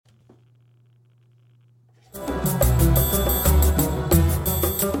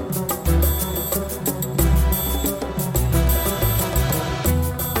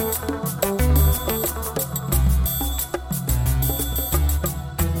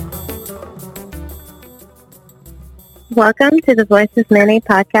Welcome to the Voice of Many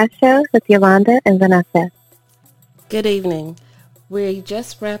podcast show with Yolanda and Vanessa. Good evening. We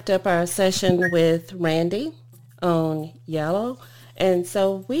just wrapped up our session with Randy on Yellow, and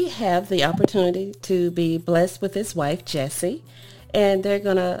so we have the opportunity to be blessed with his wife, Jessie, and they're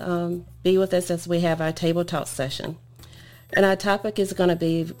going to be with us as we have our table talk session. And our topic is going to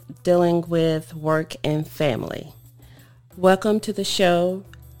be dealing with work and family. Welcome to the show,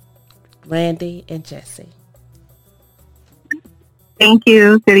 Randy and Jessie. Thank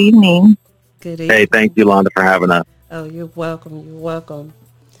you. Good evening. Good evening. Hey, thank you, Yolanda, for having us. Oh, you're welcome. You're welcome.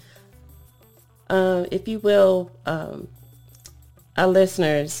 If you will, our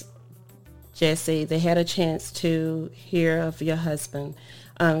listeners, Jessie, they had a chance to hear of your husband.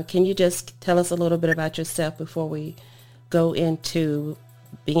 Can you just tell us a little bit about yourself before we go into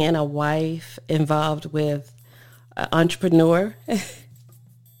being a wife involved with an entrepreneur?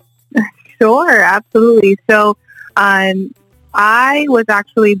 Sure, absolutely. So I was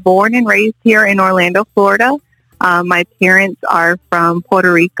actually born and raised here in Orlando, Florida. My parents are from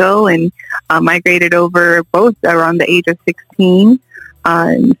Puerto Rico and migrated over both around the age of 16.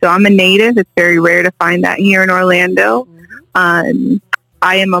 So I'm a native. It's very rare to find that here in Orlando. I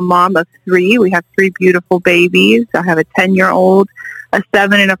am a mom of three. We have three beautiful babies. I have a 10-year-old, a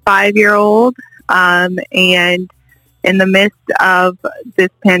 7, and a 5-year-old. And in the midst of this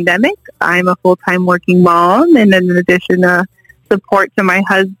pandemic, I'm a full-time working mom, and in addition, support to my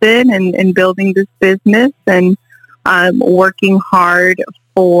husband and building this business and working hard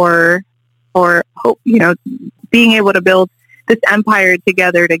for being able to build this empire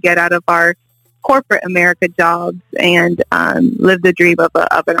together to get out of our corporate America jobs and live the dream of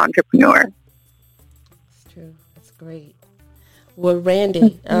an entrepreneur. That's true. That's great. Well,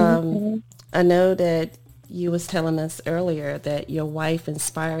 Randy, I know that you was telling us earlier that your wife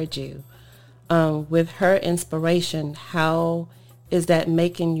inspired you. With her inspiration, how is that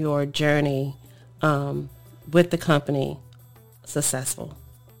making your journey with the company successful?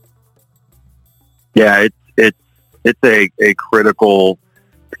 Yeah, it's a critical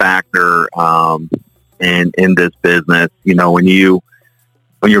factor in this business. You know, when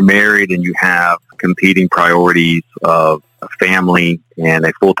you're married and you have competing priorities of a family and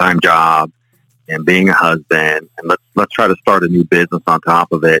a full-time job and being a husband, and let's try to start a new business on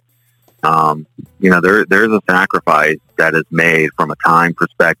top of it. There's a sacrifice that is made from a time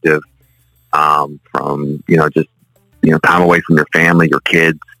perspective, from time away from your family, your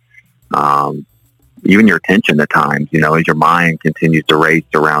kids, even your attention at times. As your mind continues to race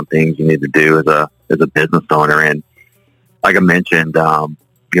around things you need to do as a business owner. And like I mentioned,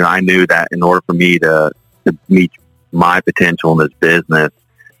 I knew that in order for me to meet my potential in this business,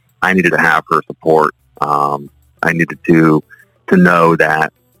 I needed to have her support. I needed to know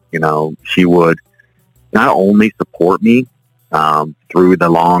that, she would not only support me through the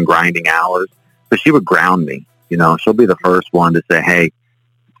long grinding hours, but she would ground me. She'll be the first one to say, "Hey,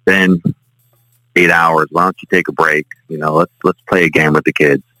 it's been 8 hours. Why don't you take a break? Let's play a game with the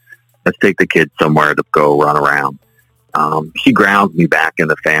kids. Let's take the kids somewhere to go run around." She grounds me back in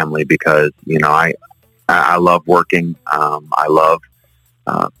the family because, I love working. I love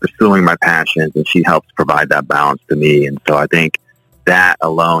pursuing my passions, and she helps provide that balance to me. And so I think that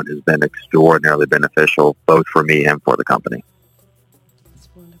alone has been extraordinarily beneficial, both for me and for the company. That's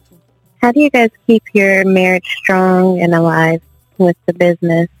wonderful. How do you guys keep your marriage strong and alive with the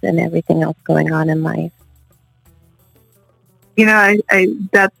business and everything else going on in life?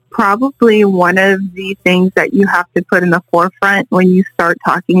 That's probably one of the things that you have to put in the forefront when you start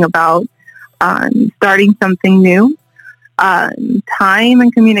talking about starting something new. Time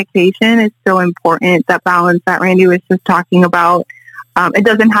and communication is so important. That balance that Randy was just talking about, it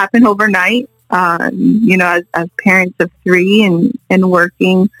doesn't happen overnight. As parents of three and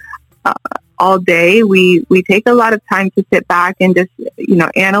working all day, we take a lot of time to sit back and just,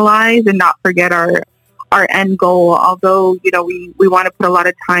 analyze and not forget our end goal. Although, we want to put a lot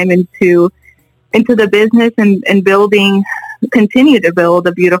of time into the business and continue to build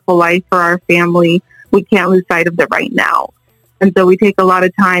a beautiful life for our family. We can't lose sight of the right now. And so we take a lot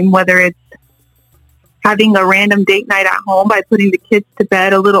of time, whether it's having a random date night at home by putting the kids to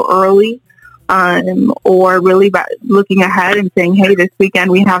bed a little early, or really by looking ahead and saying, "Hey, this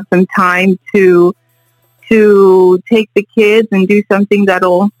weekend we have some time to take the kids and do something that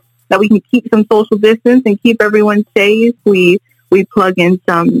we can keep some social distance and keep everyone safe." We plug in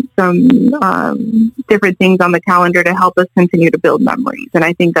some different things on the calendar to help us continue to build memories. And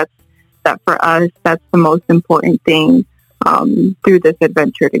I think that for us, that's the most important thing through this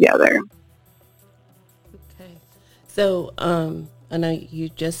adventure together. Okay. So I know you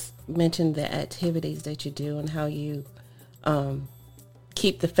just mentioned the activities that you do and how you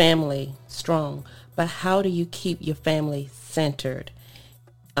keep the family strong, but how do you keep your family centered?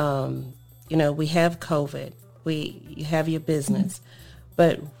 We have COVID, you have your business,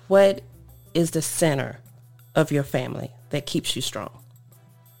 but what is the center of your family that keeps you strong?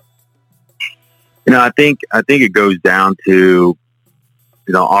 I think it goes down to,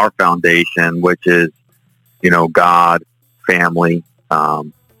 our foundation, which is, God, family,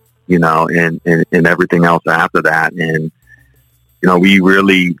 and everything else after that. And, we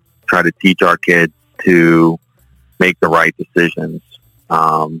really try to teach our kids to make the right decisions.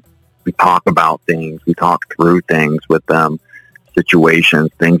 We talk about things. We talk through things with them, situations,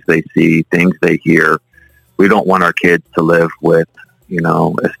 things they see, things they hear. We don't want our kids to live with,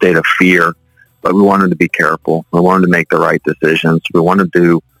 a state of fear, but we want them to be careful. We want them to make the right decisions. We want them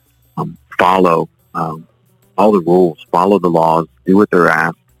to follow all the rules, follow the laws, do what they're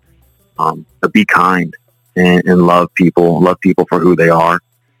asked, but be kind and love people for who they are,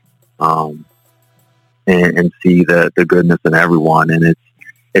 and see the goodness in everyone. And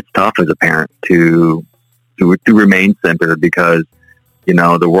it's tough as a parent to remain centered because,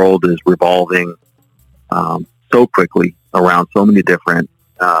 the world is revolving so quickly around so many different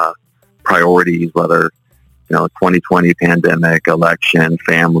priorities, whether, 2020 pandemic, election,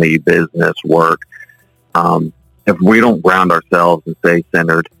 family, business, work. If we don't ground ourselves and stay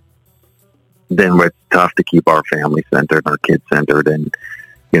centered, then it's tough to keep our family centered, our kids centered. And,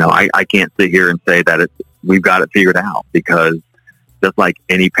 I can't sit here and say that we've got it figured out, because just like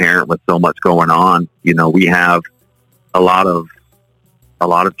any parent with so much going on, we have a lot of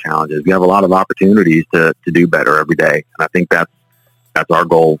challenges. We have a lot of opportunities to do better every day. And I think that's our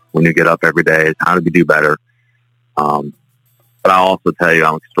goal when you get up every day, is how do we do better? But I'll also tell you,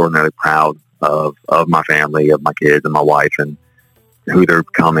 I'm extraordinarily proud of my family, of my kids and my wife, and who they're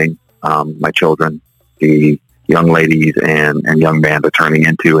becoming, my children, the young ladies and young man they're turning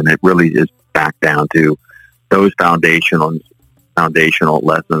into. And it really is back down to those foundational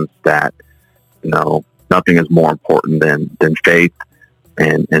lessons that, nothing is more important than faith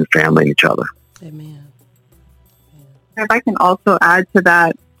and family and each other. Amen. If I can also add to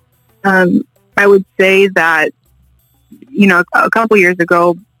that, I would say that, a couple years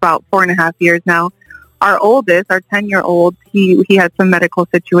ago, about 4.5 years now, our oldest, our 10-year-old, he had some medical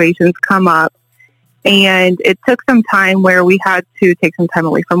situations come up, and it took some time where we had to take some time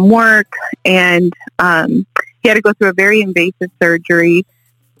away from work, and he had to go through a very invasive surgery,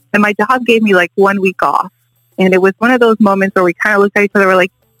 and my job gave me like 1 week off. And it was one of those moments where we kind of looked at each other, we're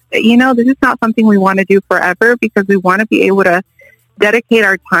like, this is not something we want to do forever, because we want to be able to dedicate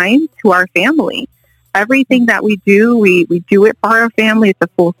our time to our family. Everything that we do, we do it for our family. It's a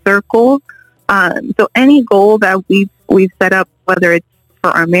full circle. So any goal that we've set up, whether it's for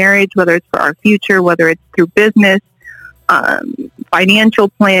our marriage, whether it's for our future, whether it's through business, financial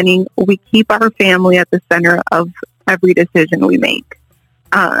planning, we keep our family at the center of every decision we make,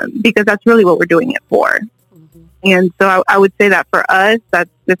 because that's really what we're doing it for. And so I would say that for us, that's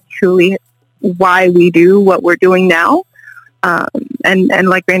just truly why we do what we're doing now. And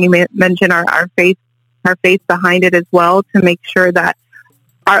like Randy mentioned, our faith behind it as well, to make sure that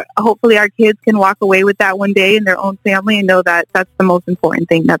hopefully our kids can walk away with that one day in their own family and know that that's the most important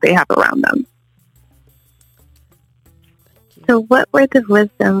thing that they have around them. So what words of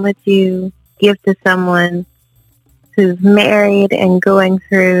wisdom would you give to someone who's married and going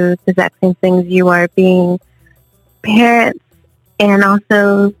through the exact same things you are, being parents and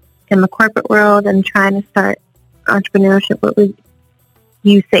also in the corporate world and trying to start entrepreneurship? What would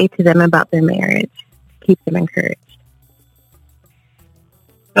you say to them about their marriage to keep them encouraged?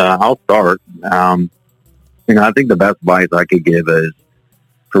 I'll start. I think the best advice I could give is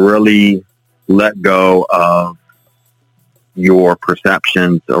to really let go of your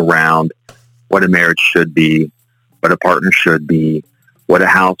perceptions around what a marriage should be, what a partner should be, what a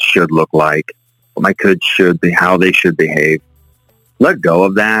house should look like, what my kids should be, how they should behave. Let go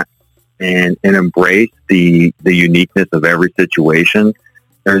of that and embrace the uniqueness of every situation.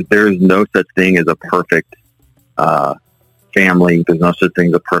 There's no such thing as a perfect family. There's no such thing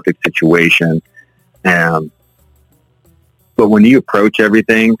as a perfect situation. But when you approach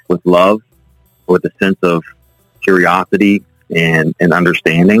everything with love, with a sense of curiosity and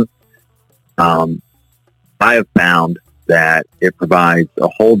understanding, I have found that it provides a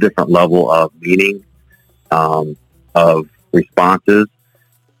whole different level of meaning, of responses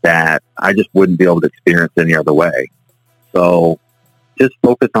that I just wouldn't be able to experience any other way. So just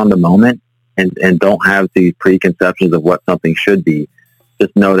focus on the moment and don't have these preconceptions of what something should be.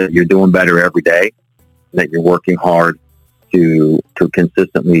 Just know that you're doing better every day, that you're working hard to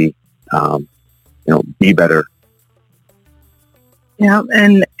consistently, be better Yeah,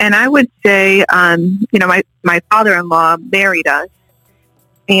 and I would say, my father-in-law married us,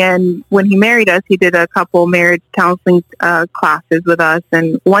 and when he married us, he did a couple marriage counseling classes with us.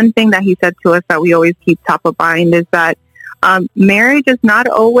 And one thing that he said to us that we always keep top of mind is that marriage is not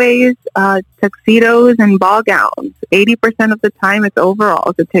always tuxedos and ball gowns. 80% of the time, it's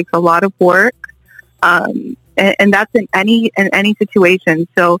overalls. It takes a lot of work, and that's in any situation.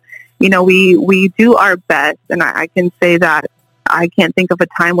 So, we do our best, and I can say that I can't think of a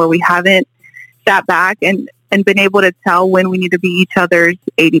time where we haven't sat back and been able to tell when we need to be each other's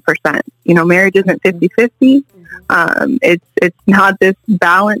 80%. Marriage isn't 50-50. It's not this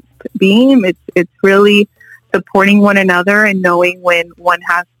balanced beam. It's really supporting one another and knowing when one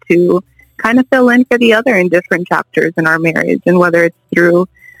has to kind of fill in for the other in different chapters in our marriage, and whether it's through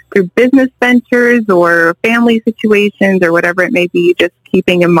business ventures or family situations or whatever it may be, just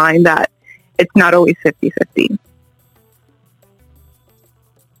keeping in mind that it's not always 50-50.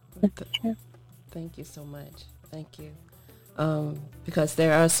 Thank you so much. Thank you. Because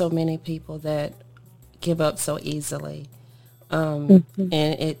there are so many people that give up so easily. And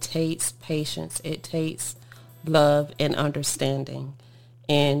it takes patience. It takes love and understanding.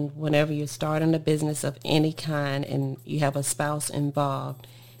 And whenever you're starting a business of any kind and you have a spouse involved,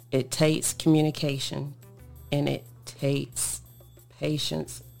 it takes communication, and it takes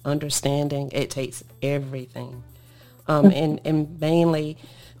patience, understanding. It takes everything. And mainly,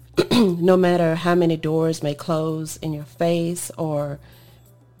 no matter how many doors may close in your face or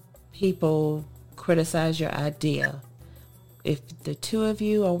people criticize your idea, if the two of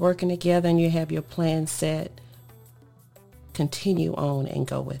you are working together and you have your plan set, continue on and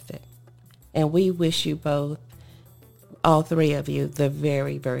go with it. And we wish you both, all three of you, the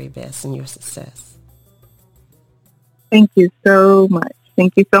very, very best in your success. Thank you so much.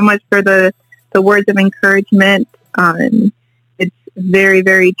 Thank you so much for the words of encouragement. It's very,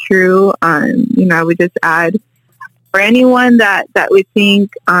 very true. I would just add, for anyone that would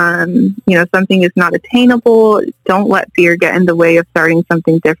think, something is not attainable, don't let fear get in the way of starting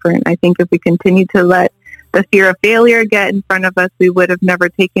something different. I think if we continue to let the fear of failure get in front of us, we would have never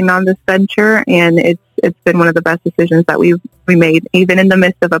taken on this venture. And it's been one of the best decisions that we made, even in the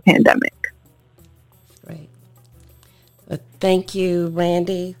midst of a pandemic. Great. Well, thank you,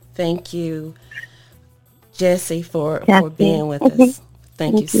 Randy. Thank you, Jesse, for being with us.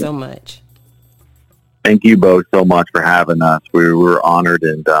 Thank you so much. Thank you both so much for having us. We were honored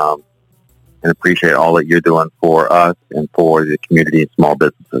and appreciate all that you're doing for us and for the community and small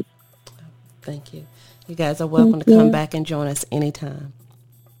businesses. Thank you. You guys are welcome to come back and join us anytime.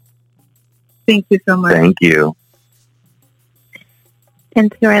 Thank you so much. Thank you.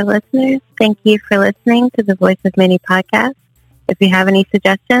 And to our listeners, thank you for listening to the Voice of Many podcast. If you have any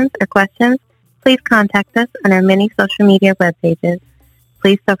suggestions or questions, please contact us on our many social media web pages.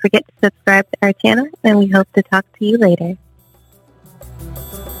 Please don't forget to subscribe to our channel, and we hope to talk to you later.